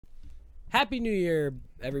Happy New Year,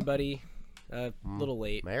 everybody. A little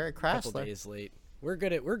late. Merry Couple Chrysler. days late. We're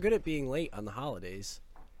good at being late on the holidays.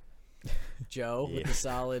 Joe with the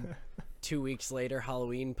solid 2 weeks later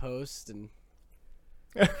Halloween post and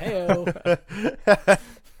heyo.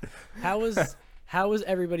 How was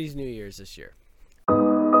everybody's New Year's this year?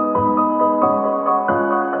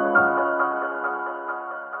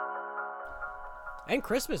 And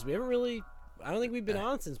Christmas. We haven't really. I don't think we've been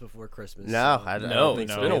on since before Christmas. No, so- I don't No, think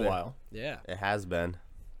it's so been a either. while. Yeah. It has been.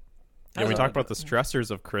 Yeah, we How's talked it about the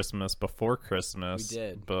stressors of Christmas before Christmas. We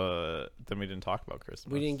did. But then we didn't talk about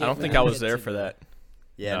Christmas. We didn't I don't think I was there for that.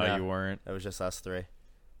 Yeah, no, no, you weren't. it was just us three. We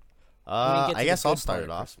didn't get to I the guess good I'll part start of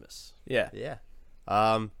it off. Christmas. Yeah.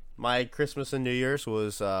 Yeah. My Christmas and New Year's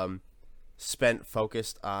was spent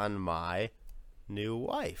focused on my new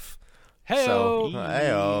wife. Heyo.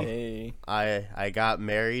 Heyo. Hey. I got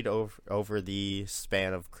married over the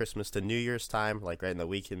span of Christmas to New Year's time, like right in the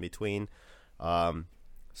week in between.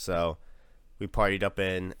 So we partied up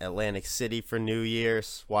in Atlantic City for New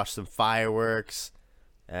Year's, watched some fireworks.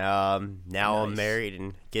 Now I'm Nice. married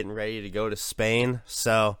and getting ready to go to Spain.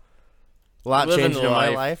 So a lot Living changing the in my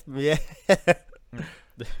life. life. Yeah.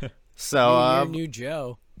 So New Year, new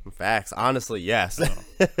Joe. facts, honestly, yes.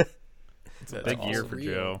 It's a big year for Real.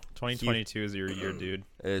 Joe. 2022 is your year, dude.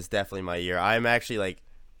 It is definitely my year. I'm actually like,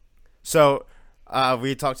 so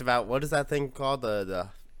we talked about, what is that thing called? The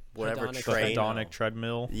whatever Hedonic train. Hedonic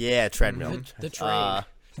treadmill. Yeah, treadmill. The train.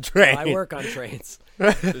 Train. I work on trains.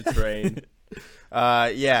 The train.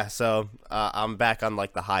 Yeah, so I'm back on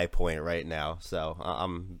like the high point right now. So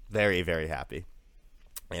I'm very, very happy.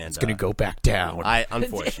 And It's gonna go back down. I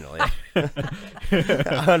unfortunately,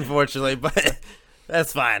 unfortunately, but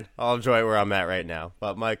that's fine. I'll enjoy where I'm at right now.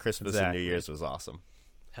 But my Christmas and New Exactly. Year's was awesome.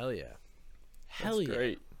 Hell yeah. Hell That's yeah.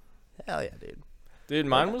 great. Hell yeah, dude. Dude,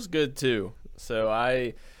 mine was good too. So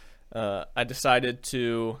I decided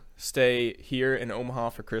to stay here in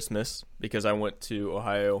Omaha for Christmas because I went to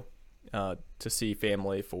Ohio to see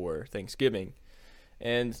family for Thanksgiving,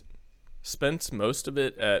 and spent most of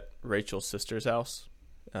it at Rachel's sister's house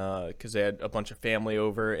because they had a bunch of family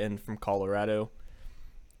over and from Colorado.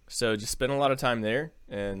 So just spent a lot of time there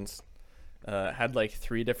and had like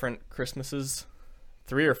 3 different Christmases,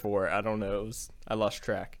 3 or 4. I don't know. I lost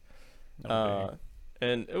track. Okay.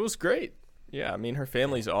 And it was great. Yeah, I mean, her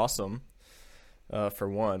family's awesome, for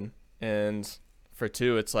one. And for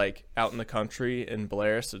 2, it's like out in the country in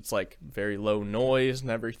Blair, so it's like very low noise and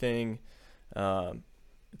everything.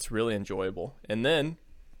 It's really enjoyable. And then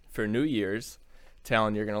for New Year's,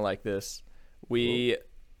 Talon, you're going to like this.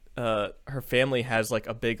 Her family has like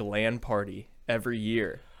a big LAN party every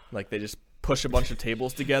year. Like they just push a bunch of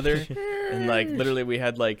tables together. And like literally we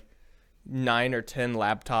had like 9 or 10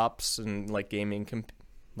 laptops and like gaming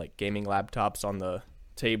laptops on the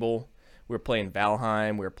table. We were playing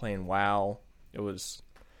Valheim. We were playing WoW. It was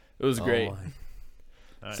great. Oh,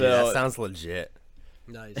 Nice. So- yeah, that sounds legit.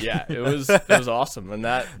 Nice. Yeah, it was awesome, and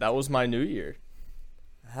that was my New Year.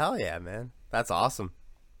 Hell yeah, man. That's awesome.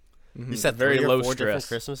 You Mhm. said very 3 or low 4 different stress.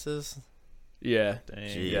 Christmases? Yeah, Dang.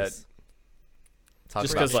 Jeez. Yeah. Talk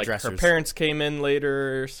just about because like her stressors. parents came in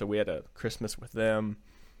later, so we had a Christmas with them.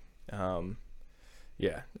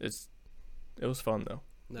 Yeah, it was fun though.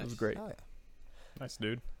 Nice. It was great. Hell yeah. Nice,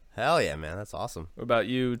 dude. Hell yeah, man. That's awesome. What about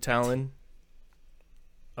you, Talon?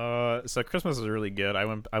 So Christmas was really good. I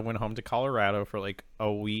went home to Colorado for like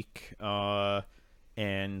a week, and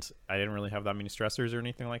I didn't really have that many stressors or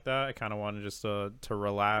anything like that. I kind of wanted just to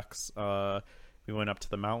relax. We went up to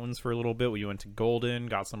the mountains for a little bit. We went to Golden,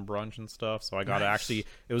 got some brunch and stuff. So I got to actually.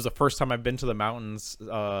 It was the first time I've been to the mountains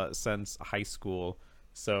since high school.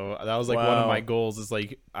 So that was like one of Wow. my goals. Is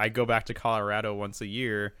like I go back to Colorado once a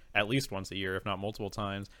year, at least once a year, if not multiple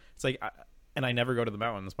times. It's like. And I never go to the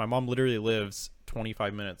mountains. My mom literally lives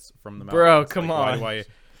 25 minutes from the mountains. Bro, come Like, on. Why do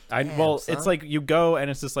I Damn, well, son. it's like you go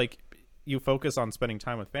and it's just like you focus on spending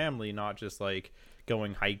time with family, not just like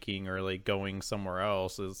going hiking or like going somewhere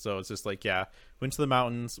else. So it's just like, yeah, went to the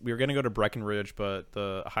mountains. We were going to go to Breckenridge, but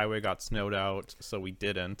the highway got snowed out, so we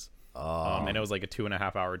didn't. Oh. And it was like a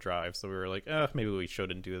 2.5 hour drive. So we were like, maybe we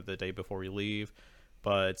shouldn't do it the day before we leave.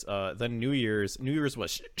 But then New Year's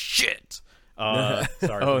was shit. Sorry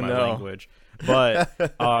Oh, for my no. language.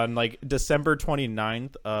 But on like December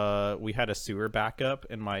 29th, we had a sewer backup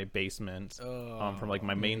in my basement from like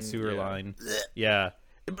my main sewer yeah. line. Yeah.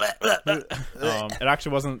 It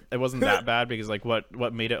actually wasn't that bad because like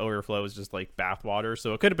what made it overflow was just like bath water,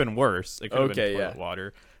 so it could have been worse. It could have Okay, been toilet yeah.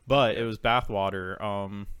 water, but it was bath water.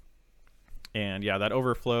 And yeah, that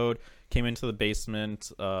overflowed, came into the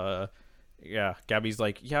basement. Yeah, Gabby's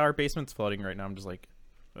like, yeah, our basement's flooding right now. I'm just like,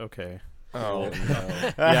 okay. Oh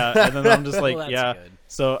no. Yeah, and then I'm just like, Well, that's yeah. good.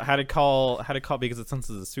 So had to call because since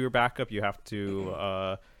it's a sewer backup, you have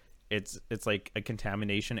to it's like a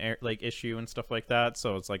contamination like issue and stuff like that.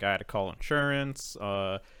 So it's like I had to call insurance.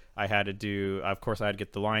 I had to do, of course, I had to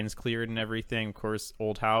get the lines cleared and everything. Of course,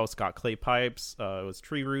 old house, got clay pipes. It was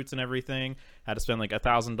tree roots and everything. Had to spend like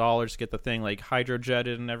 $1,000 to get the thing like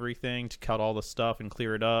hydrojetted and everything to cut all the stuff and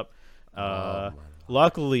clear it up.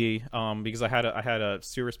 Luckily, because I had a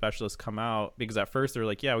sewer specialist come out, because at first they're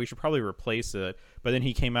like, yeah, we should probably replace it. But then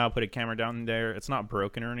he came out, put a camera down there. It's not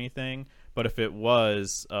broken or anything. But if it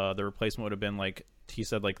was, the replacement would have been like, he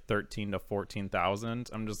said like 13 to 14,000.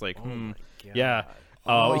 I'm just like, Oh my God. yeah.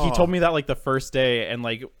 He told me that like the first day, and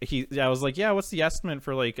like I was like, yeah, what's the estimate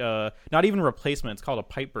for like not even a replacement? It's called a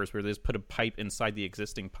pipe burst, where they just put a pipe inside the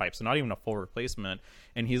existing pipe, so not even a full replacement.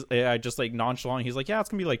 And I just like nonchalant. He's like, yeah, it's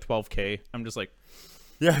gonna be like $12K. I'm just like,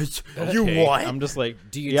 Yeah, you okay. what? I'm just like,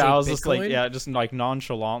 Do you yeah, take I was just like, Bitcoin? yeah, just like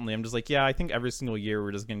nonchalantly. I'm just like, yeah, I think every single year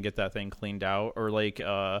we're just gonna get that thing cleaned out, or like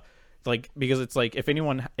because it's like if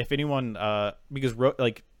anyone because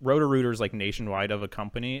Roto-Rooter's like nationwide of a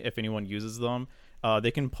company. If anyone uses them,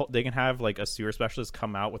 they can have like a sewer specialist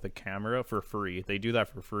come out with a camera for free. They do that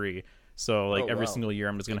for free. So like every wow. single year,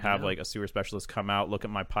 I'm just gonna have like a sewer specialist come out, look at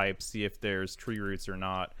my pipes, see if there's tree roots or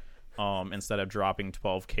not, instead of dropping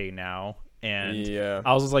 $12K now. And Yeah.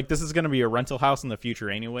 I was just like, this is going to be a rental house in the future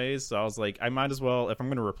anyways. So I was like, I might as well, if I'm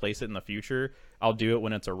going to replace it in the future, I'll do it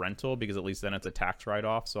when it's a rental, because at least then it's a tax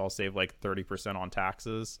write-off. So I'll save like 30% on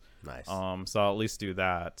taxes. Nice. So I'll at least do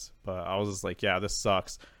that. But I was just like, yeah, this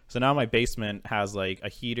sucks. So now my basement has like a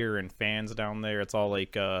heater and fans down there. It's all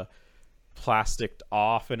like plasticed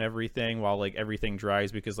off and everything while like everything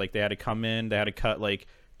dries, because like they had to come in, they had to cut like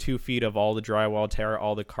 2 feet of all the drywall, tear out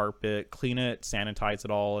all the carpet, clean it, sanitize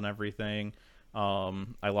it all and everything.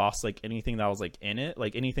 I lost like anything that was like in it,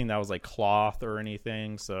 like anything that was like cloth or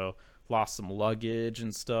anything. So lost some luggage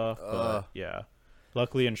and stuff. But yeah,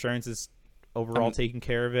 luckily insurance is overall taking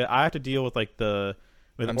care of it. I have to deal with like I'm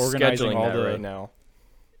organizing scheduling all that the right now.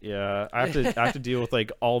 Yeah, I have to deal with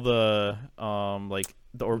like all the like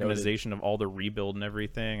the organization of all the rebuild and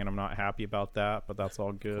everything, and I'm not happy about that, but that's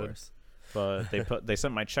all good. But they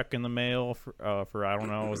sent my check in the mail for I don't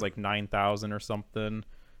know, it was like 9,000 or something.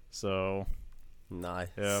 So Nice.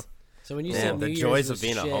 yeah, So when you Man, said New the Year's joys was of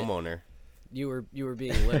being a shit, homeowner. you were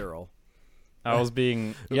being literal. I was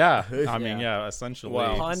being I mean Yeah. yeah, essentially.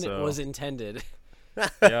 Wow. Pun so, was intended.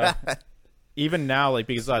 yeah. Even now, like,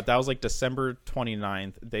 because that was like December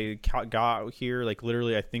 29th, they got here like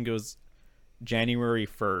literally, I think it was January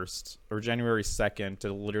 1st or January 2nd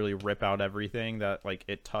to literally rip out everything that like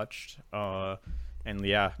it touched. And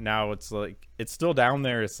yeah, now it's like it's still down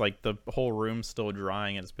there. It's like the whole room's still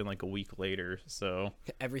drying, and it's been like a week later. So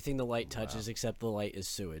Everything the light touches except the light is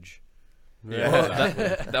sewage. Well,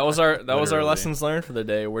 that was our Literally. lessons learned for the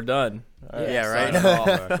day. We're done. All Yeah, right. signing off.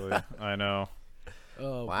 exactly, I know.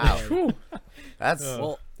 Oh Wow. man. That's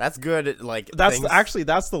Well, that's good. Like That's things-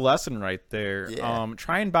 that's the lesson right there. Yeah.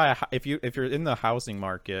 Try and buy if you're in the housing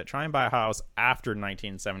market, try and buy a house after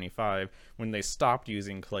 1975 when they stopped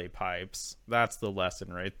using clay pipes. That's the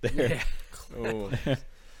lesson right there. yeah. Ooh.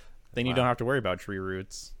 Then you don't have to worry about tree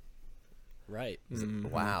roots. Right.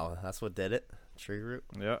 Wow, that's what did it. Tree root.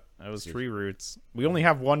 Yeah, it was tree roots. We only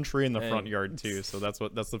have one tree in the front Dang. yard too, so that's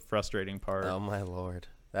the frustrating part. Oh my lord,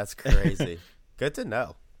 that's crazy. Good to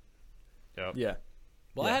know. Yep. Yeah.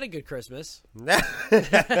 Well, I had a good Christmas. Go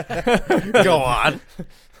on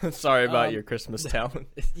Sorry about your Christmas talent.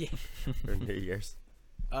 Yeah. for New Year's.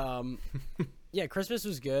 Yeah, Christmas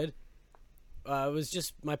was good. It was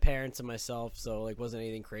just my parents and myself, so like wasn't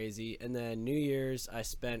anything crazy. And then New Year's I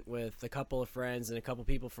spent with a couple of friends and a couple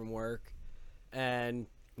people from work, and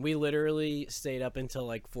we literally stayed up until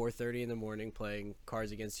like 4:30 in the morning playing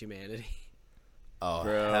Cards Against Humanity. Oh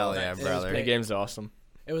Bro. hell yeah, It was brother! The game's awesome.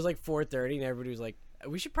 It was like 4:30, and everybody was like,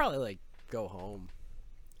 "We should probably like go home."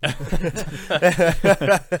 But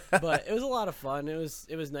it was a lot of fun. It was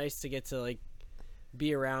nice to get to like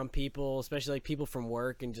be around people, especially like people from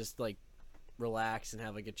work, and just like relax and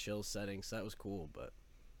have like a chill setting. So that was cool. But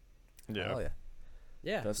Hell yeah,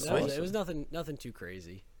 yeah, That's it awesome. was nothing too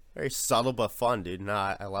crazy. very subtle but fun, dude. No,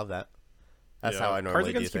 I love that. That's how I normally Cards do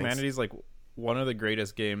Against things. Humanity is like one of the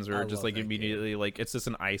greatest games, I or just love like that immediately like it's just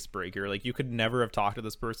an icebreaker. Like you could never have talked to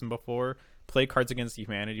this person before. Play Cards Against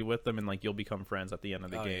Humanity with them, and like you'll become friends at the end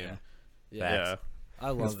of the Oh, game. Yeah, Facts. I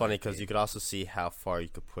love. It's funny that because game. you could also see how far you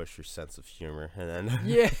could push your sense of humor, and then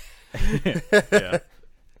Yeah. Yeah.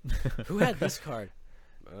 Who had this card?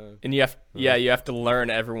 And you have to learn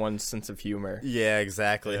everyone's sense of humor. yeah,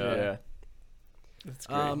 exactly. Yeah. Yeah. That's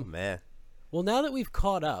great. Oh man, Well, now that we've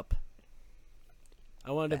caught up,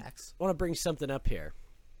 I want to bring something up here.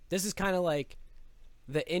 This is kind of like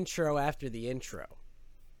the intro after the intro.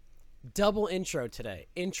 Double intro today.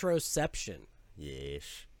 Introception.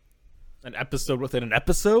 Yeesh. An episode within an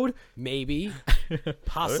episode? Maybe.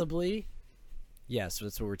 Possibly. Yes,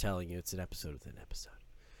 that's what we're telling you. It's an episode within an episode.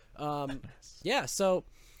 Yeah, so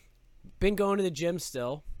been going to the gym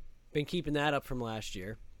still. Been keeping that up from last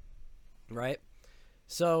year. Right?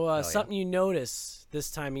 So something you notice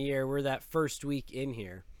this time of year, we're that first week in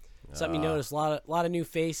here. Something you notice, a lot of new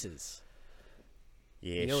faces.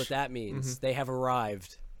 Yeesh. You know what that means. They have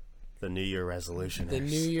arrived. The New Year resolution. The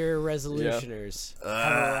New Year resolutioners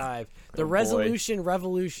have arrived. The resolution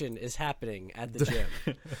revolution is happening at the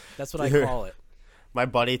gym. That's what I call it. My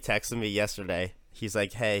buddy texted me yesterday. He's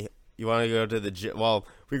like, hey, you want to go to the gym? Well,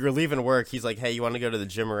 we were leaving work. He's like, hey, you want to go to the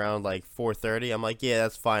gym around like 4:30? I'm like, yeah,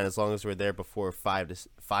 that's fine as long as we're there before 5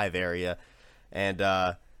 area.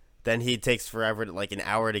 And then he takes forever, like an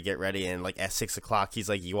hour to get ready. And like at 6 o'clock, he's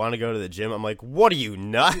like, you want to go to the gym? I'm like, what are you,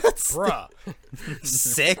 nuts? Bruh.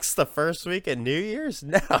 6 the first week of New Year's?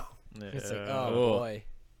 No. It's like, oh, boy.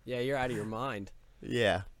 Yeah, you're out of your mind.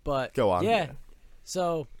 Yeah. But go on. Yeah.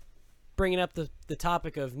 So bringing up the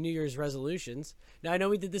topic of New Year's resolutions. Now, I know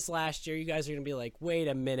we did this last year. You guys are going to be like, wait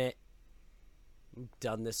a minute. We've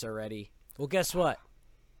done this already. Well, guess what?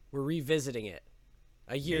 We're revisiting it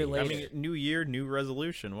a year later. I mean, new year, new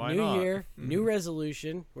resolution. Why new not? New year, new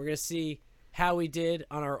resolution. We're going to see how we did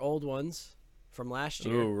on our old ones from last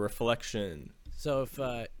year. Ooh, reflection. So if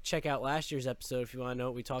check out last year's episode if you want to know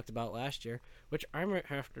what we talked about last year, which I might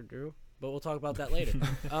have to do, but we'll talk about that later.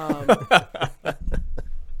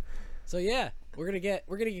 So yeah, we're gonna get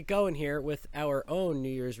going here with our own New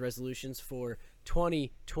Year's resolutions for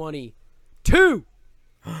 2022.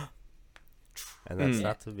 And that's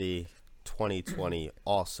not to be 2020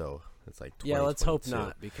 also. It's like 2022. Yeah, let's hope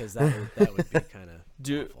not, because that would be kind of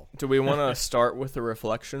awful. Do we want to start with the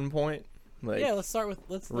reflection point? Like, Yeah, let's start with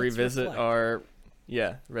let's revisit reflect. our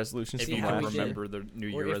resolutions If See from you how can last we year. did. remember the New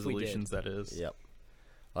Or Year if we did. resolutions, that is. Yep.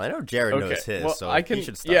 Well, I know Jared knows his, well, so I can. he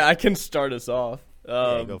should start. Yeah, I can start us off.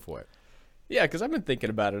 Yeah, go for it. Yeah, because I've been thinking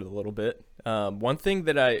about it a little bit. One thing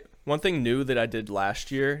new that I did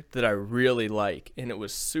last year that I really like, and it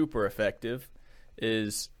was super effective,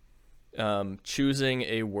 is choosing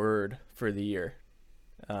a word for the year.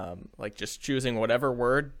 Like just choosing whatever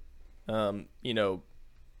word,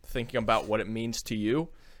 thinking about what it means to you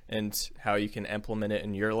and how you can implement it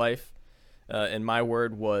in your life. And my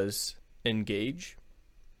word was engage.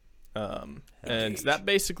 And that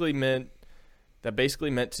basically meant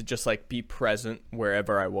to just like be present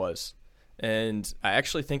wherever I was. And I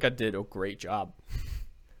actually think I did a great job.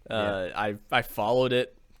 I followed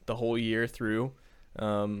it the whole year through.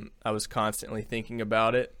 I was constantly thinking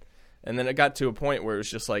about it. And then it got to a point where it was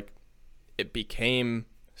just like, it became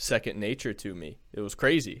second nature to me. It was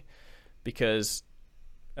crazy because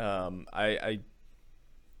I'm an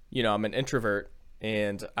introvert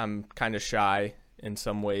and I'm kind of shy in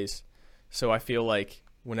some ways. So I feel like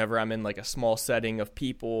whenever I'm in like a small setting of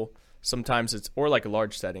people, sometimes or like a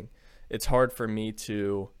large setting, it's hard for me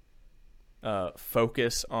to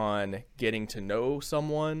focus on getting to know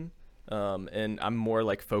someone. And I'm more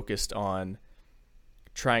like focused on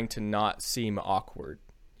trying to not seem awkward,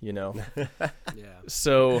 Yeah.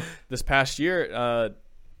 So this past year,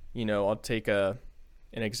 I'll take an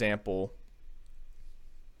example.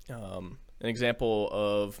 An example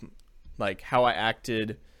of like how I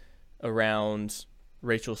acted around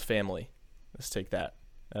Rachel's family. Let's take that.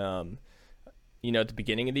 At the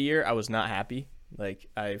beginning of the year, I was not happy. Like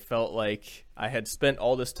I felt like I had spent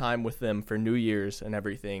all this time with them for New Year's and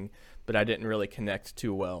everything, but I didn't really connect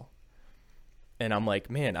too well. And I'm like,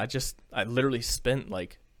 man, I literally spent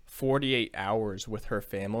like 48 hours with her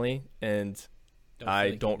family, and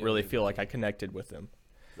I don't really feel like I connected with them.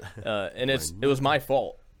 And it was my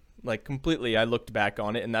fault. Like completely, I looked back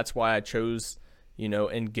on it, and that's why I chose,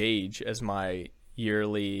 engage as my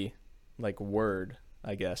yearly like word,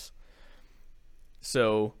 I guess.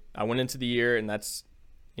 So I went into the year, and that's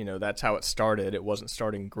how it started. It wasn't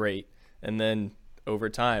starting great. And then over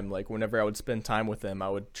time, like whenever I would spend time with them, I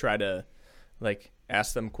would try to like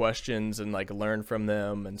ask them questions and like learn from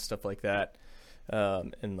them and stuff like that,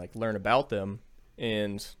 and like learn about them.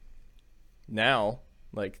 And now,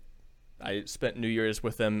 like I spent New Year's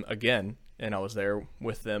with them again, and I was there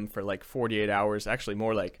with them for like 48 hours, actually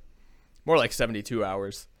more like 72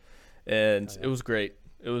 hours. And It was great.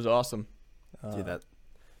 It was awesome. Dude,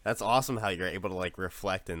 that's awesome how you're able to like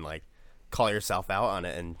reflect and like call yourself out on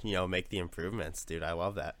it and make the improvements, dude. I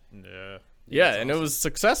love that. Yeah, and awesome. It was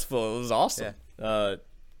successful. It was awesome.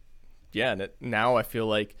 Yeah, and now I feel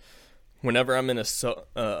like whenever I'm in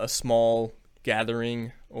a small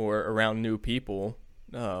gathering or around new people,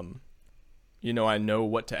 I know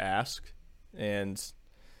what to ask, and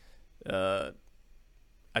I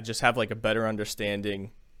just have like a better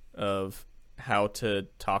understanding of how to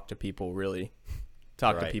talk to people, really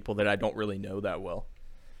talk to Right. people that I don't really know that well.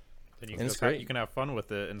 Then you And can, it's just great. you can have fun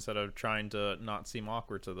with it instead of trying to not seem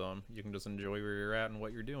awkward to them. You can just enjoy where you're at and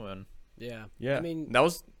what you're doing. Yeah. Yeah, I mean, that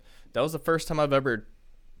was the first time I've ever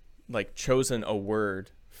like chosen a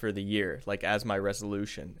word for the year, like as my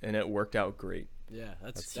resolution, and it worked out great. yeah,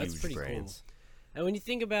 That's that's huge pretty brains. cool. And when you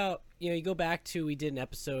think about, you go back to, we did an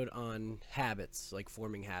episode on habits, like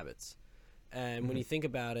forming habits. And when you think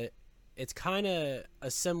about it, it's kind of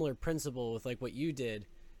a similar principle with like what you did.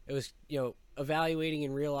 It was, evaluating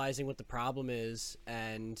and realizing what the problem is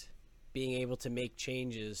and being able to make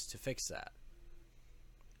changes to fix that.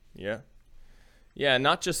 Yeah,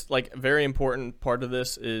 not just like, a very important part of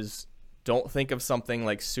this is don't think of something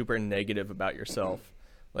like super negative about yourself.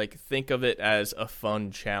 Like, think of it as a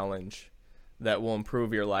fun challenge that will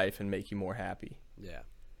improve your life and make you more happy. Yeah.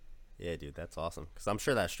 Yeah, dude, that's awesome. Because I'm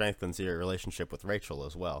sure that strengthens your relationship with Rachel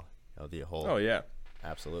as well. The whole. Oh yeah.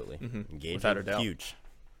 Absolutely. Engaging. Without a doubt. Huge.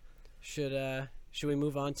 Should we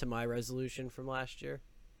move on to my resolution from last year?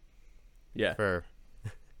 Yeah. For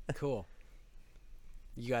Cool.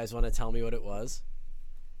 You guys want to tell me what it was?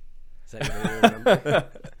 Does anybody remember?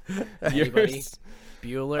 Anybody? Yours-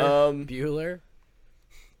 Bueller? Bueller?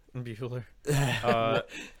 Bueller. uh,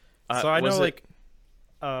 So I was know, it-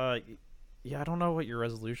 yeah, I don't know what your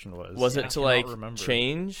resolution was. Was I it to cannot like remember.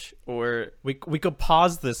 change, or We could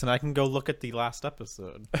pause this and I can go look at the last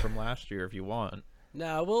episode from last year if you want.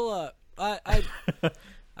 No, we'll. I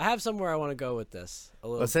have somewhere I want to go with this. A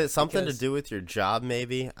little. was it something because- to do with your job?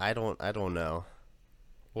 Maybe I don't know.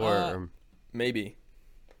 Or maybe?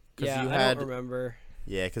 'cause Yeah, you I had don't remember.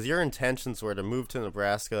 yeah, because your intentions were to move to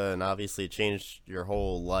Nebraska and obviously change your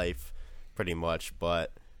whole life, pretty much.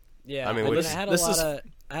 But Yeah, I mean, I this- had a this lot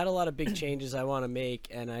is- of big changes I want to make,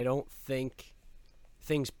 and I don't think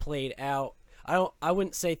things played out. I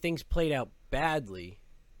wouldn't say things played out badly,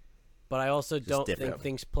 but I also don't think differently.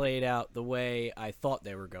 things played out the way I thought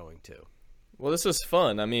they were going to. Well, this is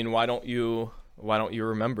fun. I mean, why don't you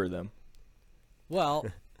remember them? Well,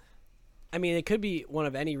 I mean, it could be one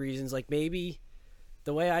of any reasons. Like, maybe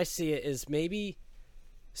the way I see it is maybe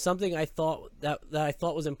something I thought that I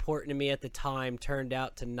thought was important to me at the time turned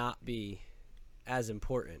out to not be as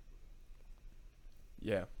important,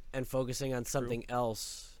 Yeah. and focusing on something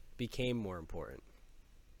else became more important.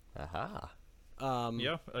 aha,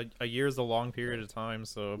 Yeah, a year is a long period of time,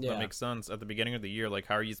 so Yeah. that makes sense. At the beginning of the year, like,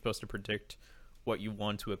 how are you supposed to predict what you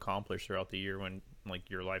want to accomplish throughout the year when, like,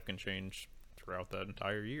 your life can change throughout that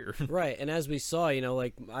entire year? Right, and as we saw,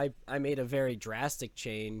 like, I made a very drastic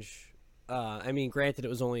change. I mean, granted, it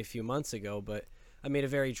was only a few months ago, but I made a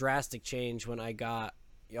very drastic change when I got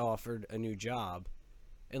offered a new job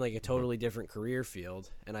in like a totally different career field,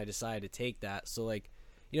 and I decided to take that. So, like,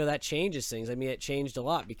 that changes things. I mean, it changed a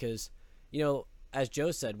lot because, as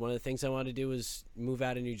Joe said, one of the things I wanted to do was move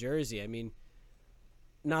out of New Jersey. I mean,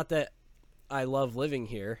 not that I love living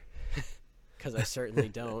here, because I certainly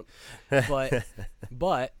don't,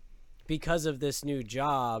 but because of this new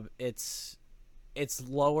job, it's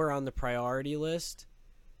lower on the priority list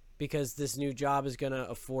because this new job is going to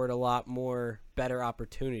afford a lot more better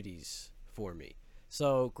opportunities for me.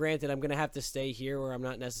 So, granted, I'm going to have to stay here where I'm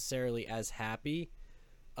not necessarily as happy.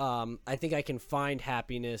 I think I can find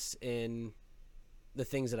happiness in the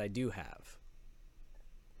things that I do have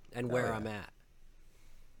and where yeah. I'm at.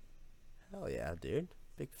 hell yeah, dude,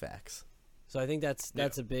 big facts. So I think that's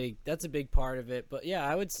a big part of it. But yeah,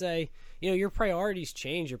 I would say, your priorities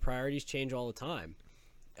change. Your priorities change all the time.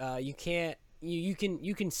 You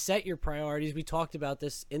can set your priorities. We talked about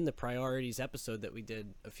this in the priorities episode that we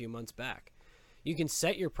did a few months back. You can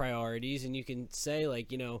set your priorities and you can say,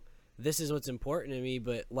 like, this is what's important to me,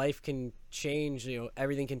 but life can change,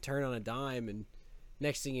 everything can turn on a dime, and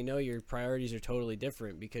next thing you know, your priorities are totally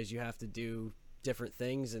different because you have to do different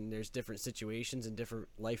things and there's different situations and different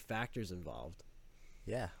life factors involved.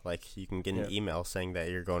 Yeah, like you can get an Yeah. email saying that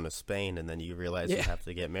you're going to Spain, and then you realize you Yeah. have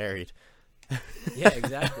to get married. Yeah,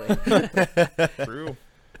 exactly. True.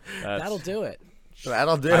 That'll do it.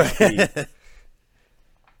 That'll do Actually, it.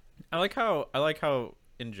 I like how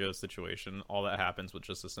in Joe's situation, all that happens with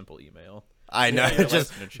just a simple email. I know. Your life's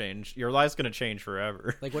Just gonna change. Your life's gonna change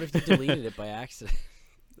forever. Like, what if you deleted it by accident?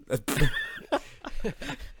 Oh,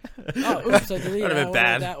 oops, I deleted it. Would've been I wonder what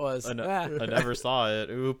bad. that was. I Ah. never saw it.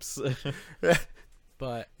 Oops.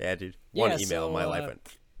 But yeah, dude. Yeah, One email, so, my life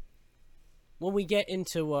went. when we get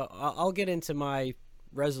into I'll get into my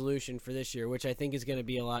resolution for this year, which I think is going to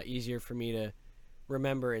be a lot easier for me to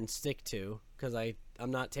remember and stick to, because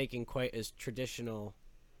I'm not taking quite as traditional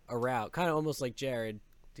a route, kind of almost like Jared,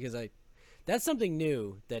 because that's something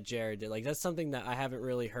new that Jared did. Like, that's something that I haven't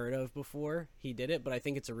really heard of before he did it, but I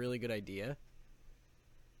think it's a really good idea.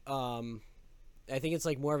 I think it's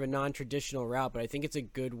like more of a non-traditional route, but I think it's a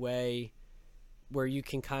good way where you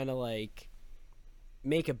can kind of like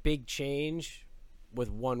make a big change with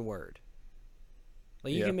one word.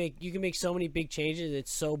 Like you can make so many big changes.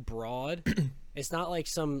 It's so broad. It's not like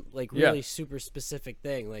some like really super specific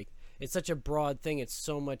thing. Like, it's such a broad thing. It's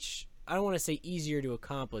so much. I don't want to say easier to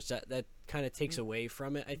accomplish. That kind of takes away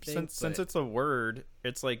from it, I think. Since it's a word,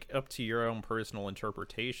 it's like up to your own personal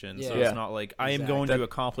interpretation. Yeah. So Yeah. it's not like I am going to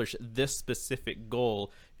accomplish this specific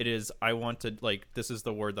goal. It is I want to, like, this is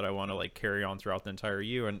the word that I want to like carry on throughout the entire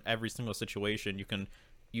year, and every single situation you can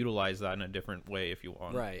utilize that in a different way if you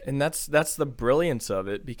want. Right. And that's the brilliance of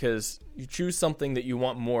it, because you choose something that you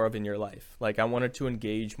want more of in your life. Like, I wanted to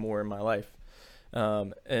engage more in my life.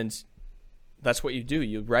 And that's what you do.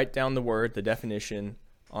 You write down the word, the definition,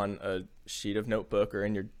 on a sheet of notebook or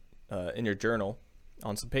in your journal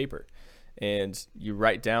on some paper. And you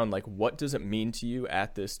write down, like, what does it mean to you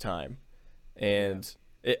at this time? And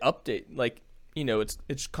it update, like, you know,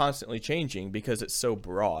 it's constantly changing because it's so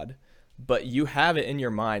broad. But you have it in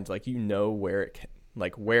your mind, like, you know where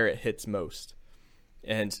it hits most.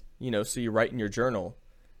 And, you know, so you write in your journal,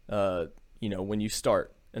 you know, when you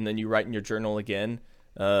start, and then you write in your journal again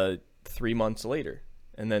 3 months later,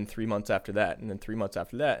 and then 3 months after that, and then 3 months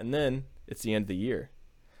after that, and then it's the end of the year.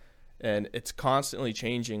 And it's constantly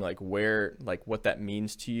changing, like, where, like, what that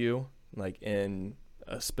means to you, like, in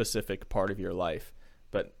a specific part of your life.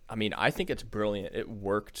 But, I mean, I think it's brilliant. It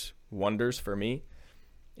worked wonders for me.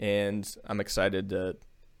 And I'm excited to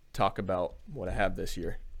talk about what I have this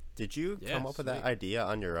year. Did you come up with that idea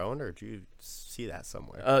on your own, or did you see that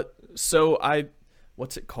somewhere? So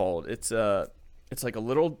what's it called? It's like a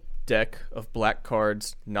little deck of black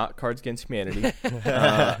cards, not Cards Against Humanity.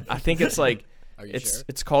 I think it's like,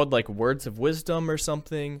 it's called like Words of Wisdom or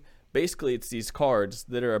something. Basically, it's these cards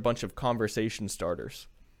that are a bunch of conversation starters.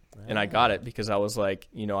 And I got it because I was like,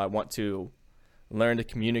 you know, I want to learn to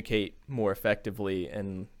communicate more effectively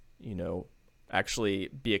and, you know, actually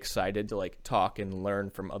be excited to like talk and learn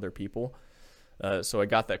from other people. So I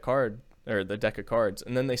got that card, or the deck of cards,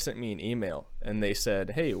 and then they sent me an email and they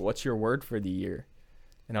said, hey, what's your word for the year?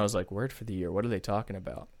 And I was like, word for the year? What are they talking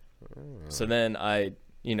about? So then I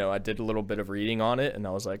did a little bit of reading on it, and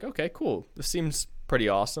I was like, okay, cool. This seems pretty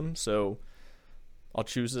awesome. So I'll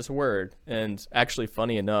choose this word. And actually,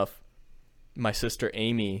 funny enough, my sister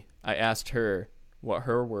Amy, I asked her what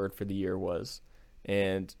her word for the year was,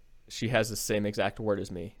 and she has the same exact word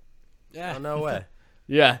as me. Yeah. Oh, no way.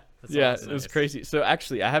 Yeah. That's yeah, awesome. it was crazy. So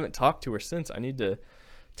actually, I haven't talked to her since. I need to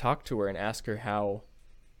talk to her and ask her how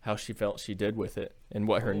she felt she did with it and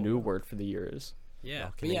what her new word for the year is. Yeah. Y'all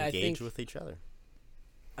But can yeah, engage with each other.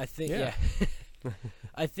 I think Yeah.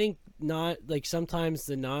 I think not like sometimes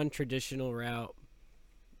the non-traditional route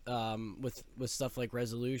with stuff like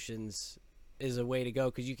resolutions is a way to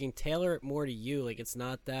go, because you can tailor it more to you. Like, it's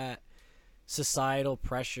not that societal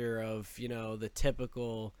pressure of, you know, the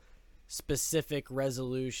typical specific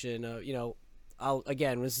resolution of, you know,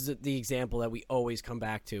 this is the example that we always come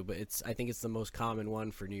back to, but I think it's the most common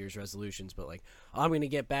one for New Year's resolutions. But like, I'm going to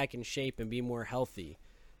get back in shape and be more healthy.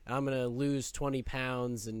 I'm going to lose 20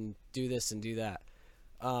 pounds and do this and do that.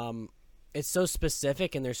 It's so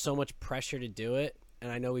specific, and there's so much pressure to do it.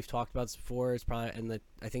 And I know we've talked about this before. It's probably,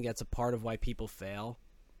 I think that's a part of why people fail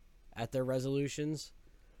at their resolutions.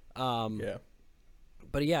 Yeah.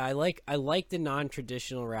 But yeah, I like the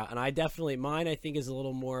non-traditional route, and mine I think is a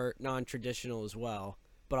little more non-traditional as well.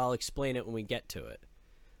 But I'll explain it when we get to it.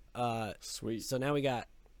 Sweet. So now we got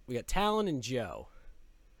Talon and Joe.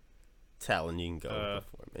 Talon, you can go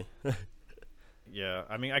before me. Yeah,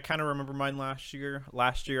 I mean, I kind of remember mine last year.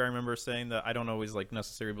 Last year, I remember saying that I don't always like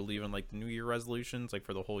necessarily believe in like the New Year resolutions, like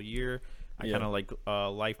for the whole year. I kind of like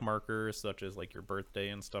life markers, such as like your birthday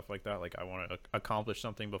and stuff like that. Like, I want to accomplish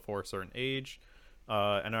something before a certain age.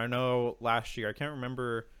 And I know last year, I can't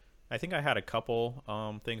remember. I think I had a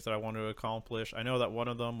couple things that I wanted to accomplish. I know that one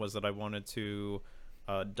of them was that I wanted to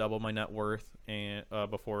double my net worth and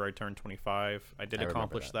before I turned 25. I did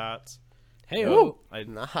accomplish that. Hey,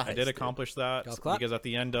 I did accomplish that because at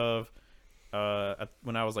the end of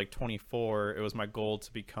when I was like 24, it was my goal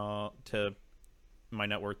to my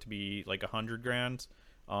net worth to be like 100 grand.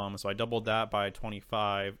 So I doubled that by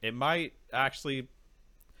 25. It might actually,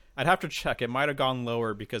 I'd have to check. It might have gone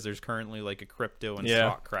lower because there's currently like a crypto and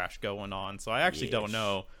stock crash going on. So I actually don't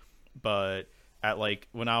know, but at like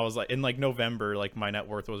when I was like in like November, like my net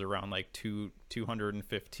worth was around like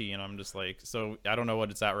 250, and I'm just like, so I don't know what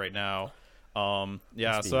it's at right now. Yeah,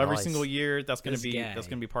 Must be so every nice. single year that's gonna This be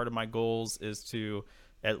guy. part of my goals, is to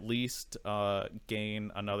at least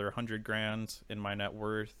gain another 100 grand in my net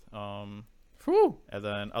worth. Whew. And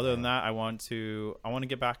then other than that, I want to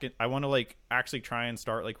get back in. I want to like actually try and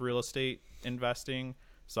start like real estate investing.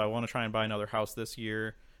 So I want to try and buy another house this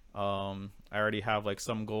year. I already have like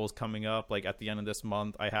some goals coming up. Like at the end of this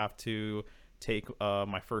month, I have to take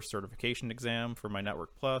my first certification exam for my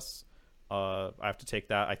Network Plus. I have to take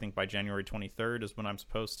that, I think, by January 23rd is when I'm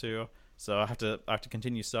supposed to. So I have to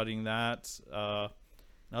continue studying that.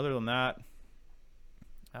 And other than that,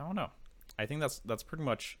 I don't know. I think that's pretty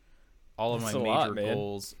much all of That's my a major lot, man.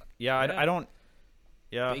 goals. Yeah, Yeah. I don't.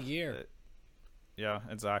 Yeah, Big year. Yeah,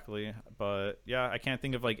 exactly. But yeah, I can't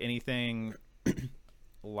think of like anything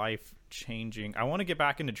life changing. I want to get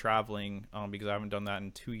back into traveling because I haven't done that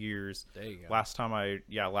in 2 years. There you go. Last time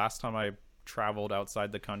I traveled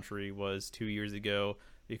outside the country was 2 years ago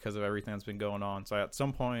because of everything that's been going on. So at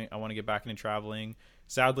some point I want to get back into traveling.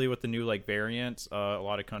 Sadly, with the new like variant, a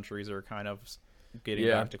lot of countries are kind of getting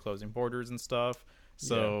Yeah. back to closing borders and stuff.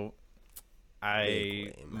 So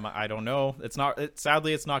Big lame. I don't know.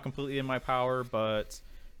 Sadly it's not completely in my power, but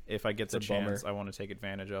if I get the It's a bummer. chance, I want to take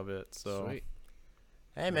advantage of it. So Sweet.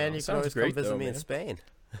 Hey man, you can Sounds always come great, visit though, me in man. Spain.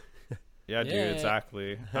 yeah, dude, Yeah.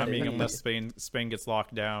 exactly. I mean, unless Spain gets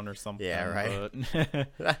locked down or something. Yeah, right.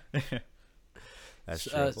 But That's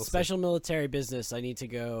true. We'll see. Special military business. I need to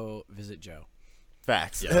go visit Joe.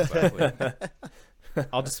 Facts. yeah, exactly.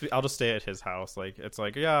 I'll just stay at his house. Like it's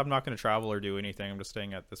like, yeah, I'm not going to travel or do anything. I'm just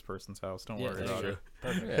staying at this person's house. Don't worry that's about true.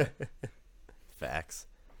 it. Yeah. Facts.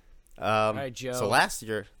 right, Joe. So last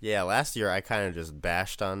year I kind of just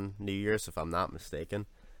bashed on New Year's, if I'm not mistaken,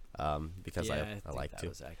 because yeah, I think like that to.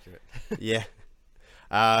 was accurate. Yeah,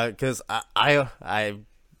 because I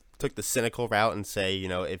took the cynical route and say,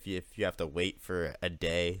 if you have to wait for a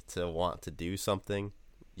day to want to do something,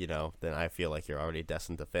 then I feel like you're already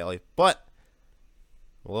destined to fail. But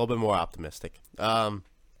a little bit more optimistic. I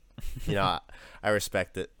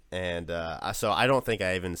respect it, and so I don't think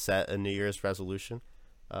I even set a New Year's resolution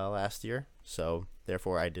last year. So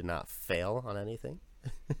therefore, I did not fail on anything.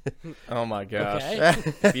 Oh my gosh.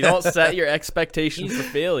 Okay. If you don't set your expectations for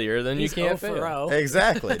failure, then you He's can't 0 for fail. 0.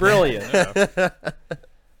 Exactly. Brilliant.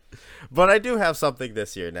 But I do have something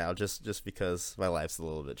this year now, just because my life's a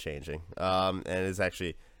little bit changing. And it's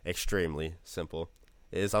actually extremely simple.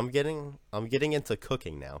 I'm getting into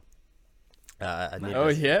cooking now. I need Oh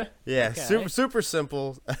to- yeah, yeah, Okay. super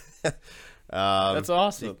simple. that's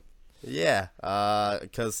awesome. Yeah,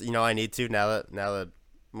 because I need to now that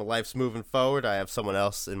my life's moving forward. I have someone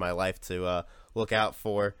else in my life to look out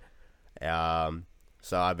for. So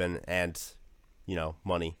I've been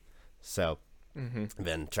money. So I've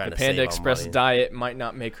been trying The to Panda save Express on money. diet might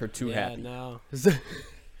not make her too yeah, happy. no.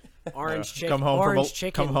 Orange chicken. Come home orange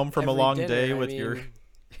chicken come home from a every long dinner, day I with mean, your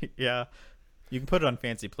yeah. You can put it on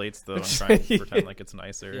fancy plates though and try and pretend like it's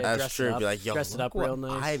nicer. Yeah. That's dress true. it Be up- like, yo, dress it look up what real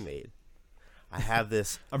nice. I made. I have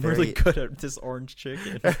this. I'm very- really good at this orange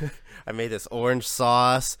chicken. I made this orange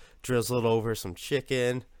sauce, drizzled over some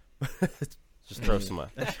chicken. Just throw some.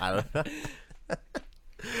 I don't know.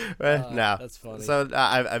 No, that's funny. So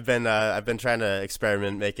I've been trying to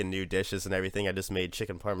experiment making new dishes and everything. I just made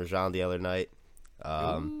chicken parmesan the other night.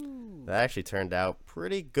 That actually turned out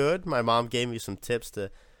pretty good. My mom gave me some tips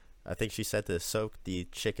I think she said to soak the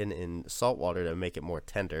chicken in salt water to make it more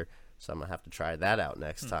tender. So I'm gonna have to try that out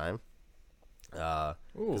next time. Because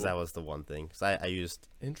Ooh. that was the one thing. Because I used.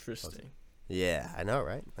 Interesting. Yeah, I know,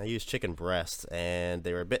 right? I used chicken breasts, and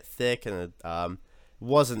they were a bit thick, and it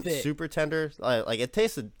wasn't Thick. super tender. Like it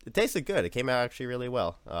tasted good. It came out actually really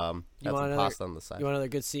well. You Had want some another- pasta on the side. You want another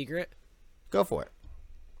good secret? Go for it.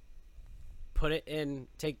 Put it in.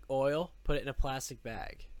 Take oil. Put it in a plastic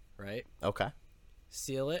bag. Right. Okay.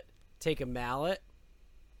 Seal it. Take a mallet.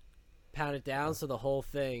 Pound it down so the whole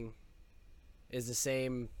thing is the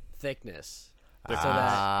same thickness.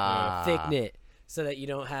 Thicken so that you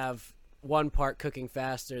don't have one part cooking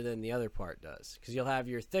faster than the other part does. Because you'll have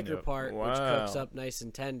your thicker Yep. part, which cooks Wow. up nice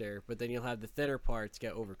and tender, but then you'll have the thinner parts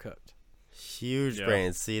get overcooked. Huge Yeah.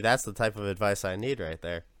 brains. See, that's the type of advice I need right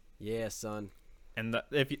there. Yeah, son. And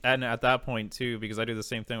and at that point too, because I do the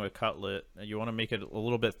same thing with cutlet, you want to make it a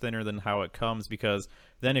little bit thinner than how it comes, because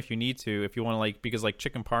then if you want to because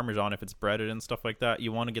chicken parmesan, if it's breaded and stuff like that,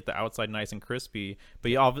 you want to get the outside nice and crispy,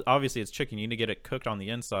 but obviously it's chicken, you need to get it cooked on the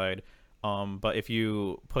inside. But if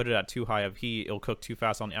you put it at too high of heat, it'll cook too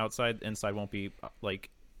fast on the outside. The inside won't be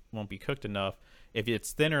cooked enough. if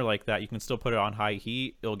it's thinner like that, you can still put it on high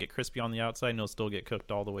heat. It'll get crispy on the outside, and it'll still get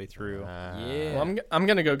cooked all the way through. Yeah. Well, I'm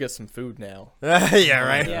gonna go get some food now. Yeah,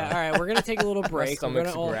 right. Yeah, all right, we're going to take a little My break. We're going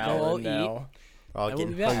stomach's to all growling eat. now. We're all And we'll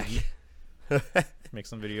getting be back. hungry. Make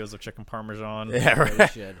some videos of chicken parmesan. Yeah, Yeah, we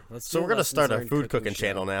right. should. Let's So do we're gonna lessons start a learned food cooking show.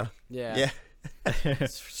 channel now. Yeah. Yeah.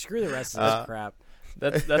 Screw the rest of this crap.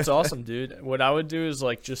 That's awesome, dude. What I would do is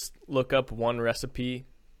like just look up one recipe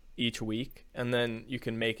each week, and then you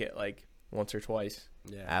can make it like once or twice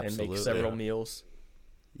Yeah. Absolutely. and make several meals.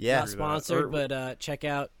 Yeah. Not sponsored, Or- but check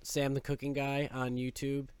out Sam the Cooking Guy on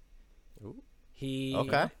YouTube. Ooh. He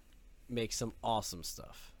Okay. makes some awesome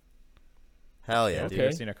stuff. Hell yeah, Yeah, dude. Okay.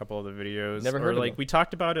 I've seen a couple of the videos. Never or heard of like them. we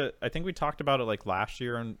talked about it. I think we talked about it like last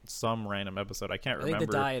year on some random episode. I can't I think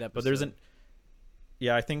remember. the diet episode. But there's an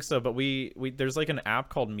yeah, I think so. But we there's like an app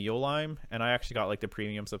called Mealime, and I actually got like the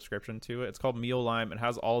premium subscription to it. It's called Mealime. It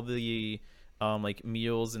has all the like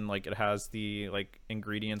meals, and like it has the like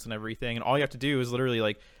ingredients and everything. And all you have to do is literally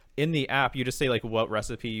like in the app, you just say like what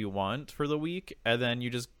recipe you want for the week, and then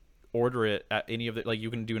you just order it at any of the like you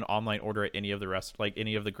can do an online order at any of the rest like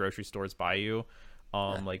any of the grocery stores by you.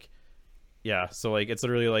 Like yeah, so like it's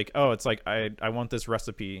literally like, oh, it's like I want this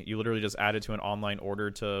recipe. You literally just add it to an online order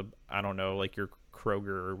to, I don't know, like your Kroger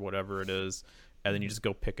or whatever it is, and then you just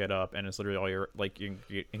go pick it up, and it's literally all your like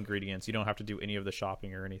ingredients. You don't have to do any of the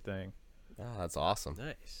shopping or anything. Oh, that's awesome.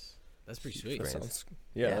 Nice. That's pretty sweet. That Great. sounds,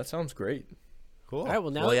 Yeah. that sounds great. Cool. All right,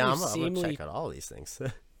 well, now that yeah, we've I'm gonna seemingly- check out all these things.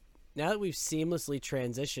 Now that we've seamlessly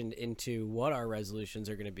transitioned into what our resolutions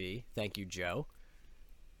are going to be, thank you, Joe.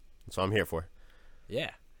 That's what I'm here for.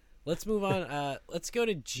 Yeah. Let's move on. Let's go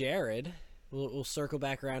to Jared. We'll circle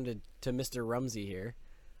back around to Mr. Rumsey here.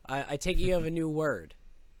 I take it you have a new word.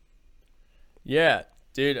 Yeah,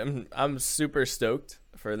 dude, I'm super stoked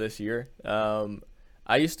for this year.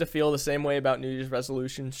 I used to feel the same way about New Year's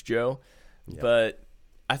resolutions, Joe, but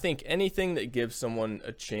I think anything that gives someone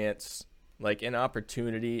a chance, like an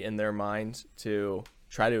opportunity in their mind to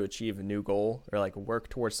try to achieve a new goal or like work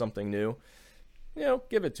towards something new,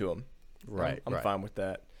 give it to them. Right. I'm right. fine with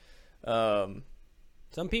that.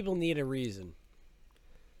 Some people need a reason.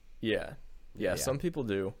 Yeah, Yeah. some people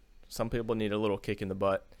do. Some people need a little kick in the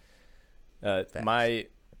butt. Facts.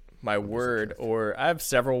 My word, or I have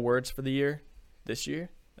several words for the year, this year,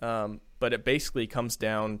 but it basically comes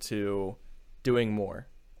down to doing more.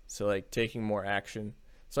 So like taking more action.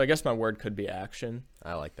 So I guess my word could be action.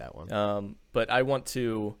 I like that one. But I want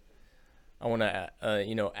to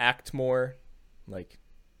act more, like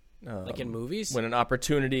Like in movies? when an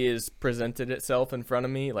opportunity is presented itself in front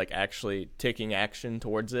of me, like actually taking action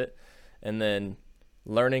towards it, and then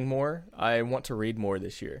learning more. I want to read more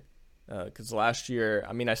this year, because last year,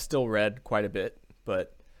 I still read quite a bit,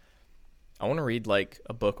 but I want to read like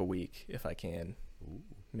a book a week if I can.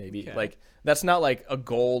 Maybe Okay. like that's not like a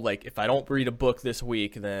goal. Like if I don't read a book this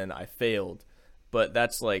week, then I failed. But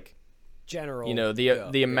that's like General.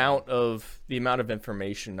 the amount of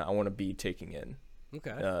information I want to be taking in.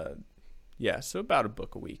 Okay. So about a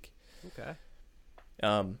book a week. Okay.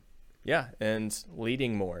 And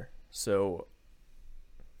leading more. So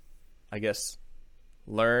I guess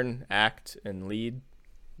learn, act, and lead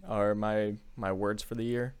are my words for the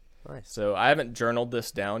year. Nice. So I haven't journaled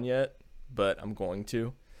this down yet, but I'm going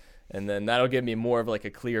to. And then that'll give me more of like a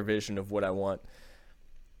clear vision of what I want.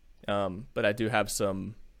 But I do have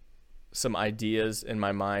some ideas in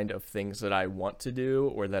my mind of things that I want to do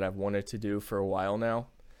or that I've wanted to do for a while now.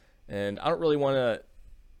 And I don't really want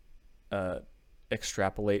to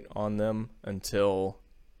extrapolate on them until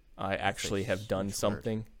I actually have done huge word.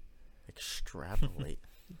 something. Extrapolate.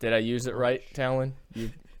 Did I use it right, Talon?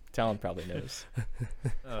 Talon probably knows.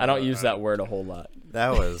 I don't use that word a whole lot.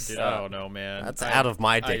 That was. Dude, I don't know, man. That's out of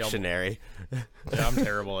my I don't- dictionary. Yeah, I'm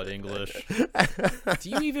terrible at English. Do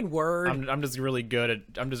you even word? I'm just really good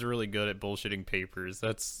at bullshitting papers.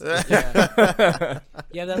 That's Yeah.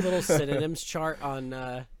 You have that little synonyms chart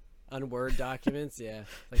on Word documents. Yeah.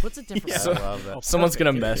 Like, what's a different? I love that. Someone's perfect.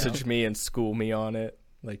 gonna Here we message me and school me on it.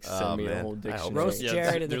 Like send Oh, me a man. whole I hope dictionary. so. Roast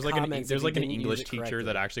Jared in the there's like comments there's if like you an didn't use English it teacher correctly.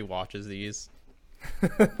 that actually watches these.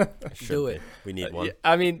 Do it. We need one.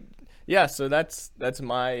 So that's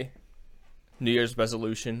my New Year's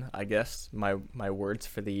resolution, I guess. My words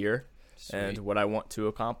for the year and what I want to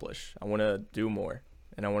accomplish. I want to do more,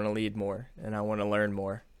 and I want to lead more, and I want to learn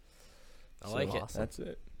more. I like it. awesome. That's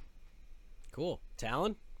it. Cool.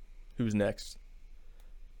 Talon? Who's next?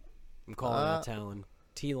 I'm calling out Talon.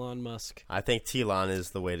 Elon Musk. I think Telon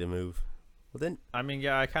is the way to move. Well, then I mean,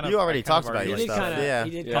 yeah, I kind of. you already I kind of talked about already your He did stuff. kinda- Yeah. he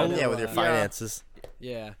did Yeah. kinda, Yeah, with your uh, finances.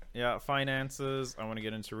 Yeah. Yeah, finances. I want to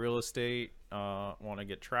get into real estate. want to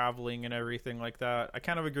get traveling and everything like that. I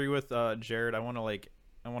kind of agree with Jared. I want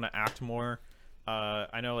to act more.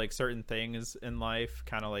 I know like certain things in life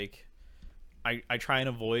kind of like I try and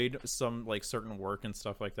avoid some like certain work and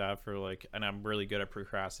stuff like that for like, and I'm really good at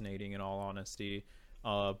procrastinating in all honesty.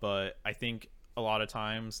 But I think a lot of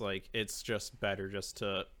times like it's just better just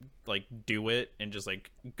to like do it and just like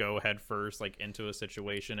go head first like into a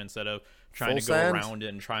situation instead of trying to go around it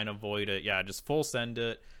and trying to avoid it. Yeah, just full send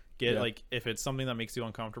it. Get like, if it's something that makes you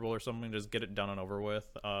uncomfortable or something, just get it done and over with.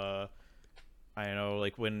 I know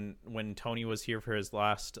like when Tony was here for his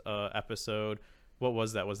last episode, what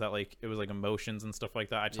was that? Was that like, it was like emotions and stuff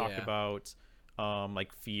like that. I talked about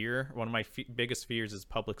like fear. One of my biggest fears is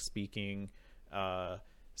public speaking.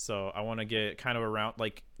 So I want to get kind of around,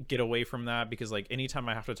 like get away from that, because like anytime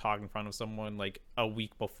I have to talk in front of someone, like a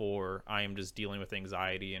week before, I am just dealing with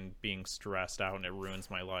anxiety and being stressed out, and it ruins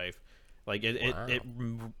my life. Like it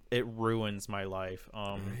ruins my life.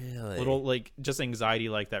 Really? Little like just anxiety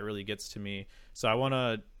like that really gets to me. So I want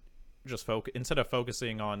to just focus, instead of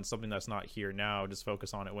focusing on something that's not here now, just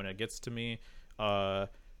focus on it when it gets to me.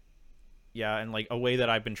 Yeah, and like a way that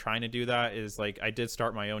I've been trying to do that is like I did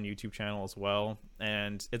start my own YouTube channel as well,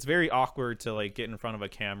 and it's very awkward to like get in front of a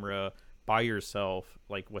camera by yourself,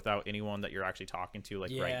 like without anyone that you're actually talking to,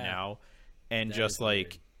 like right now, and just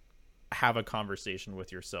like have a conversation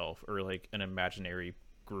with yourself or like an imaginary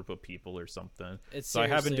group of people or something. So I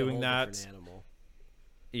have been doing that.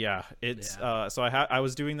 Yeah, it's so I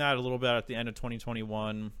was doing that a little bit at the end of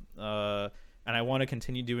 2021. And I want to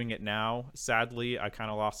continue doing it now. Sadly, I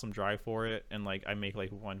kind of lost some drive for it, and like I make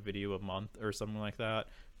like one video a month or something like that.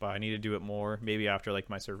 But I need to do it more. Maybe after like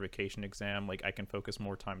my certification exam, like I can focus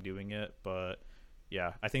more time doing it. But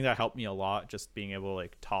yeah, I think that helped me a lot, just being able to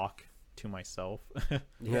like talk to myself.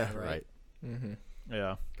 Yeah, right. Mm-hmm.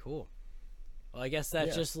 Yeah. Cool. Well, I guess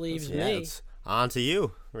that just leaves me. It's on to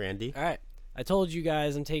you, Randy. All right. I told you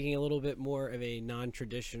guys I'm taking a little bit more of a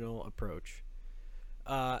non-traditional approach.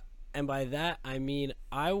 And by that, I mean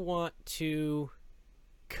I want to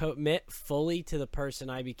commit fully to the person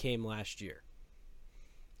I became last year.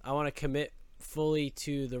 I want to commit fully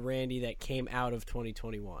to the Randy that came out of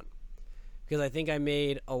 2021. Because I think I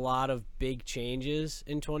made a lot of big changes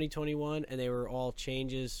in 2021, and they were all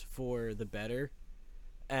changes for the better.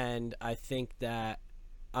 And I think that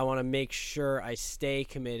I want to make sure I stay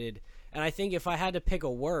committed. And I think if I had to pick a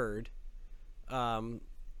word,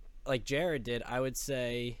 like Jared did, I would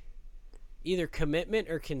say either commitment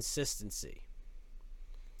or consistency.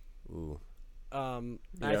 Ooh.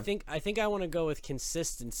 I think I want to go with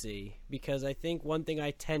consistency, because I think one thing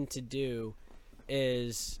I tend to do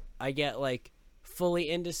is I get like fully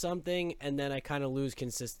into something and then I kind of lose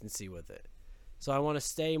consistency with it. So I want to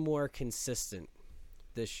stay more consistent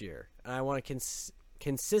this year. And I want to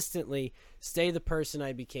consistently stay the person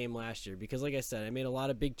I became last year, because like I said, I made a lot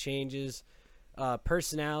of big changes,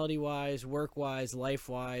 personality-wise, work-wise,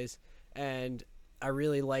 life-wise, and I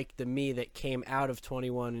really like the me that came out of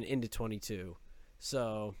 21 and into 22.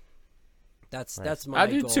 So that's my I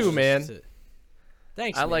do goal, too, man.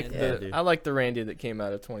 Thanks, I man. like dude. I like the Randy that came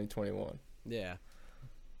out of 2021. Yeah.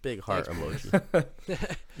 Big heart emoji.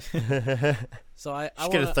 So I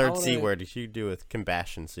Just get a third C word. You do with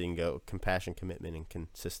compassion, so you can go compassion, commitment, and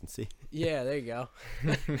consistency. Yeah, there you go.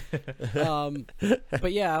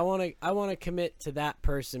 But yeah, I want to commit to that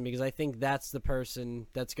person, because I think that's the person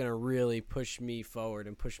that's going to really push me forward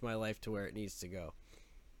and push my life to where it needs to go.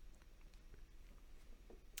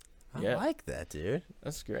 I like that, dude.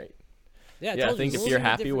 That's great. Yeah, I think if you're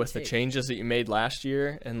happy with the take. changes that you made last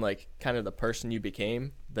year and like kind of the person you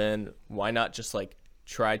became, then why not just like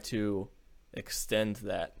try to extend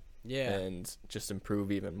that and just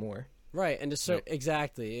improve even more. Right, and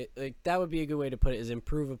exactly, like that would be a good way to put it, is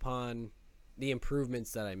improve upon the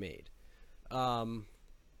improvements that I made. And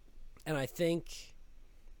I think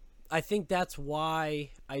that's why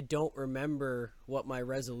I don't remember what my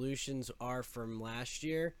resolutions are from last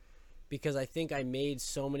year, because I think I made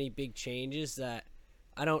so many big changes that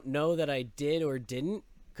I don't know that I did or didn't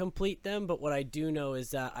complete them, but what I do know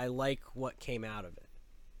is that I like what came out of it.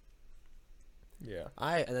 Yeah.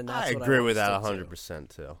 I I agree with that want to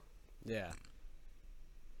 100% too. Yeah.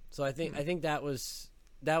 So I think that was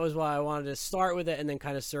why I wanted to start with it and then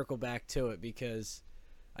kind of circle back to it, because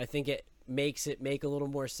I think it makes it make a little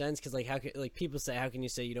more sense. Because like people say, how can you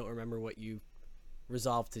say you don't remember what you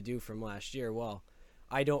resolved to do from last year? Well,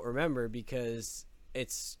 I don't remember because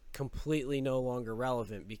it's completely no longer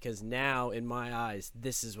relevant, because now in my eyes,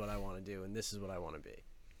 this is what I want to do and this is what I want to be.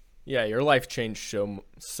 Yeah, your life changed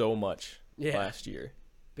so much last year.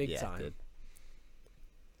 Big time. Dude.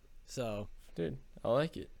 So, dude, I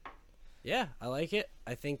like it. Yeah, I like it.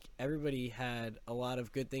 I think everybody had a lot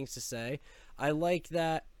of good things to say. I like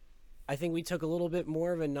that. I think we took a little bit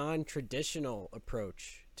more of a non-traditional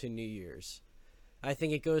approach to New Year's. I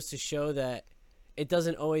think it goes to show that it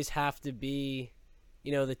doesn't always have to be,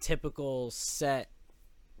 the typical set,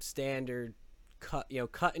 standard,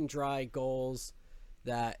 cut and dry goals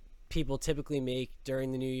that people typically make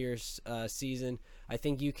during the New Year's season. I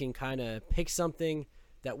think you can kind of pick something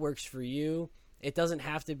that works for you. It doesn't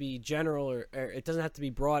have to be general or it doesn't have to be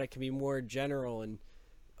broad. It can be more general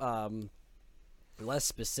and less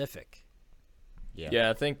specific. Yeah,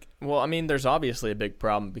 I think, there's obviously a big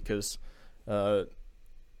problem because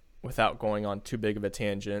without going on too big of a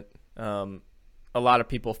tangent, a lot of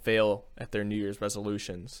people fail at their New Year's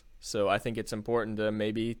resolutions. So I think it's important to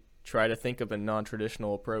maybe try to think of a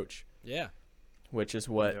non-traditional approach. Yeah. Which is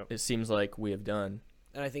what it seems like we have done.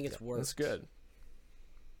 And I think it's worked. That's good.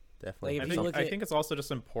 Definitely. Like, I think it's also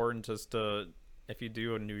just important just to, if you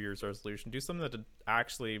do a New Year's resolution, do something that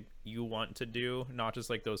actually you want to do, not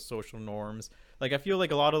just like those social norms. Like I feel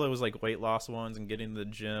like a lot of those like weight loss ones and getting to the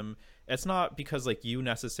gym, it's not because like you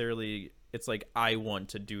necessarily, it's like I want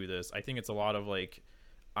to do this. I think it's a lot of like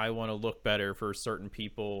I want to look better for certain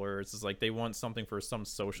people, or it's just like they want something for some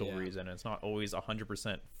social reason. It's not always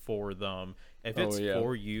 100% for them. If it's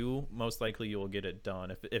for you, most likely you will get it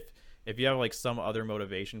done. If you have like some other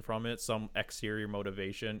motivation from it, some exterior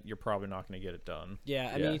motivation, you're probably not going to get it done. Yeah,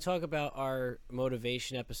 I mean, you talk about our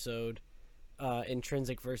motivation episode,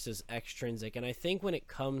 intrinsic versus extrinsic, and I think when it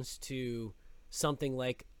comes to something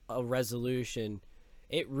like a resolution,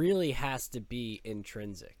 it really has to be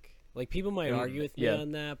intrinsic. Like people might argue with me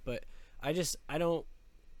on that, but I don't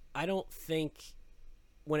think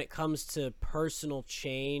when it comes to personal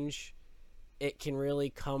change, it can really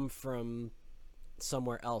come from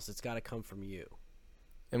somewhere else. It's got to come from you.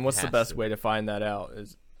 And what's the best way to find that out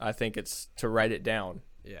is I think it's to write it down.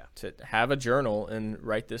 Yeah. To have a journal and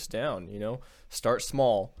write this down, start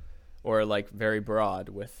small or like very broad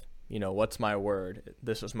with, what's my word?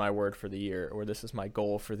 This is my word for the year, or this is my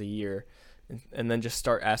goal for the year. And then just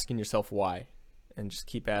start asking yourself why, and just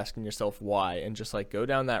keep asking yourself why, and just like go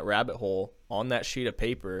down that rabbit hole on that sheet of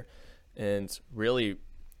paper and really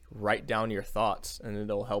write down your thoughts, and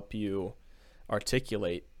it'll help you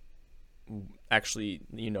articulate actually,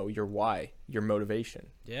 your why, your motivation.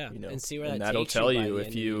 Yeah. And see where that that'll takes tell you by you the if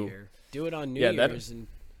end you of the year. Do it on New Year's and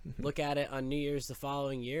look at it on New Year's the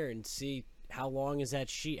following year and see how long is that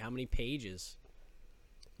sheet, how many pages.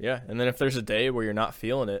 Yeah. And then if there's a day where you're not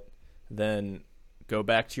feeling it, then go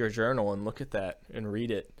back to your journal and look at that and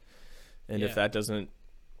read it. And if that doesn't,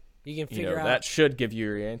 you can figure out, that should give you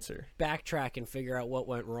your answer. Backtrack and figure out what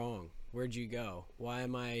went wrong. Where'd you go? Why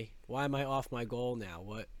am I off my goal now?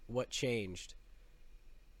 What changed?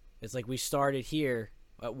 It's like we started here.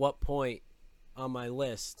 At what point on my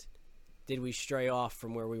list did we stray off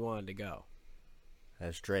from where we wanted to go?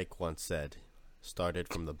 As Drake once said, started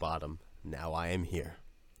from the bottom. Now I am here.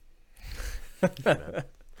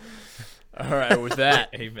 All right, with that,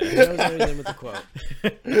 amen. That was always in with the quote.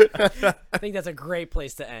 I think that's a great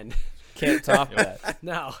place to end. Can't top that.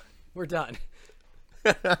 No, we're done.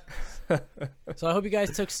 So I hope you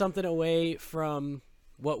guys took something away from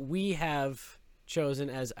what we have chosen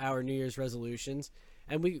as our New Year's resolutions,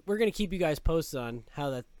 and we're going to keep you guys posted on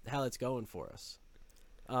how that's going for us.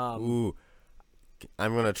 Ooh.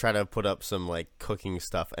 I'm going to try to put up some like cooking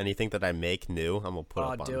stuff. Anything that I make new, I'm going to put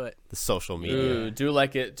up on the social media. Ooh, do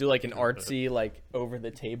like an artsy, like over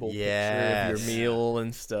the table picture of your meal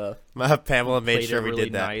and stuff. Pamela made sure we really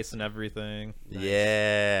did that. Nice and everything. Nice.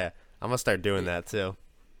 Yeah. I'm going to start doing that too.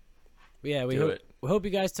 Yeah, we hope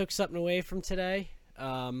you guys took something away from today.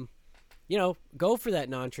 Go for that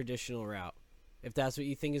non-traditional route if that's what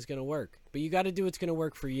you think is going to work. But you got to do what's going to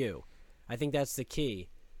work for you. I think that's the key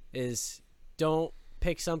is don't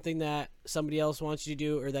pick something that somebody else wants you to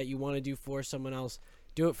do or that you want to do for someone else.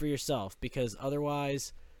 Do it for yourself, because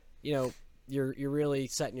otherwise, you're really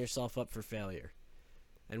setting yourself up for failure.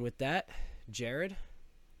 And with that, Jared,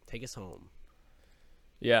 take us home.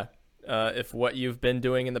 Yeah. If what you've been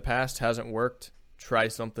doing in the past hasn't worked, try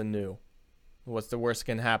something new. What's the worst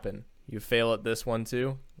can happen? You fail at this one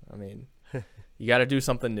too? I mean, you got to do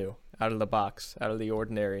something new, out of the box, out of the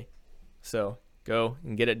ordinary. So go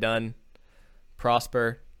and get it done.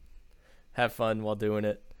 Prosper, have fun while doing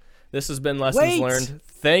it. This has been Lessons Learned.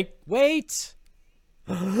 Wait.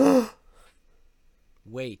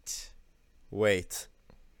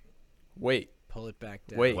 Pull it back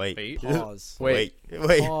down. Wait. Pause. Wait.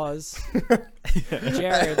 Pause.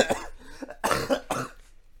 Jared.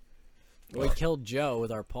 We killed Joe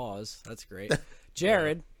with our pause. That's great.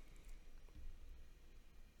 Jared.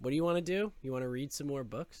 what do you want to do? You want to read some more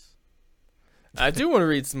books? I do want to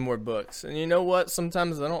read some more books. And you know what?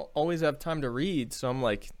 Sometimes I don't always have time to read, so I'm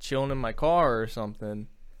like chilling in my car or something.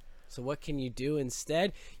 So what can you do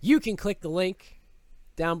instead? You can click the link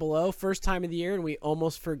down below. First time of the year, and we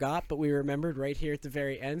almost forgot, but we remembered right here at the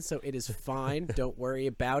very end, so it is fine. Don't worry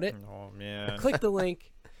about it. Oh man. Click the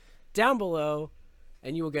link down below,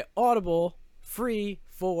 and you will get Audible free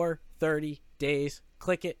for 30 days.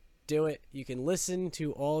 Click it. Do it. You can listen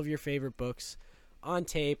to all of your favorite books on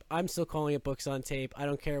tape. I'm still calling it Books on Tape. I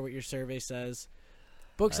don't care what your survey says.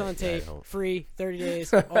 Books on Tape, free, 30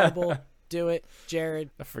 days, Audible. Do it. Jared,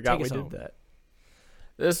 I forgot take we us did home. that.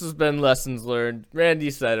 This has been Lessons Learned.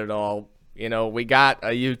 Randy said it all. You know, we got a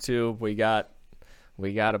YouTube, we got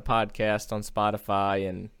a podcast on Spotify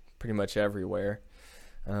and pretty much everywhere.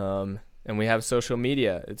 And we have social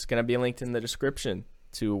media. It's going to be linked in the description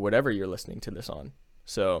to whatever you're listening to this on.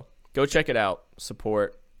 So go check it out.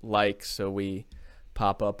 Support, like, so we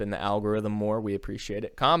pop up in the algorithm more. We appreciate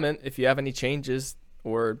it. Comment if you have any changes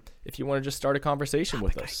or if you want to just start a conversation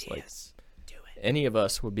with us. Like, Do it. any of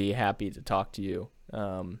us would be happy to talk to you.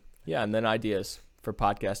 Yeah, and then ideas for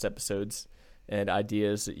podcast episodes and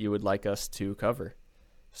ideas that you would like us to cover.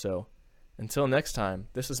 So until next time,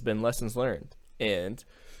 this has been Lessons Learned. And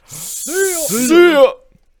see ya!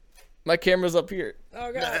 My camera's up here.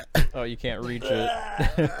 Oh, God. Oh, you can't reach it.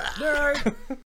 Nerd.